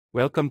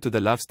Welcome to the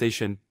Love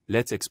Station.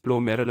 Let's explore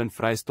Marilyn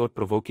Frye's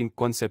thought-provoking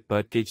concept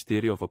birdcage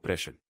theory of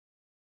oppression.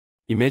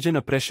 Imagine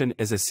oppression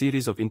as a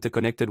series of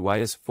interconnected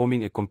wires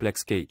forming a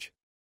complex cage.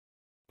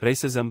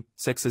 Racism,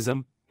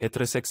 sexism,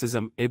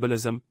 heterosexism,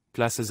 ableism,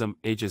 classism,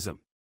 ageism.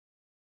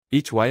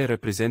 Each wire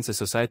represents a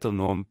societal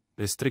norm,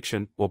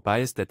 restriction, or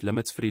bias that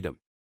limits freedom.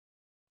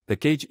 The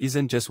cage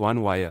isn't just one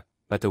wire,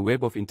 but a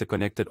web of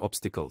interconnected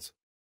obstacles.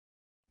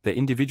 The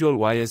individual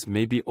wires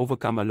may be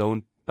overcome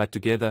alone, but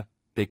together,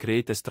 they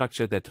create a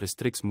structure that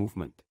restricts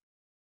movement.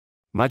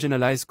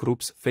 Marginalized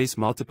groups face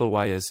multiple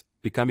wires,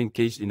 becoming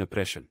caged in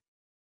oppression.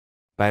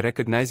 By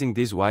recognizing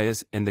these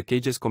wires and the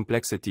cage's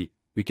complexity,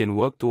 we can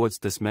work towards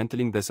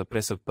dismantling this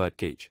oppressive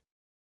birdcage.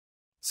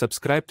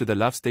 Subscribe to the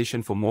Love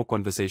Station for more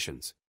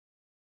conversations.